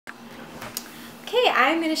Okay,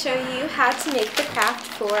 I'm going to show you how to make the craft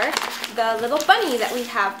for the little bunny that we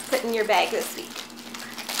have put in your bag this week.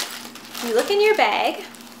 You look in your bag,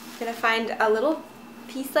 you're going to find a little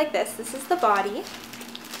piece like this. This is the body.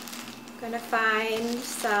 You're going to find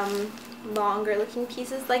some longer looking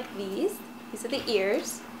pieces like these. These are the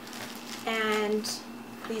ears. And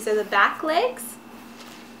these are the back legs.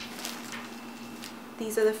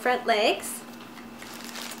 These are the front legs.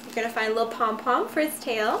 You're going to find a little pom-pom for its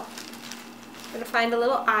tail. You're going to find a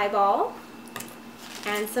little eyeball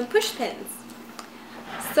and some push pins.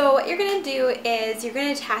 So what you're going to do is you're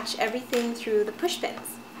going to attach everything through the push pins.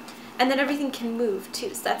 And then everything can move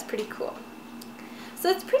too, so that's pretty cool. So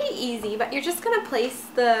it's pretty easy, but you're just going to place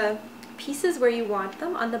the pieces where you want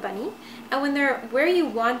them on the bunny. And when they're where you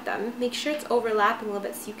want them, make sure it's overlapping a little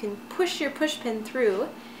bit so you can push your push pin through.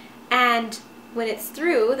 And when it's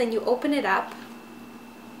through, then you open it up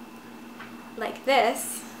like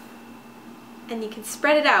this. And you can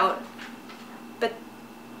spread it out, but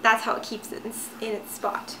that's how it keeps it in its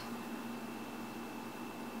spot.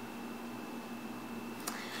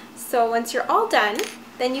 So once you're all done,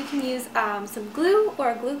 then you can use some glue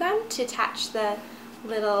or a glue gun to attach the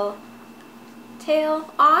little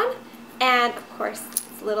tail on, and of course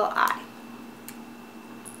its little eye.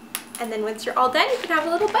 And then once you're all done, you can have a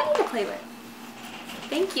little bunny to play with.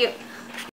 Thank you.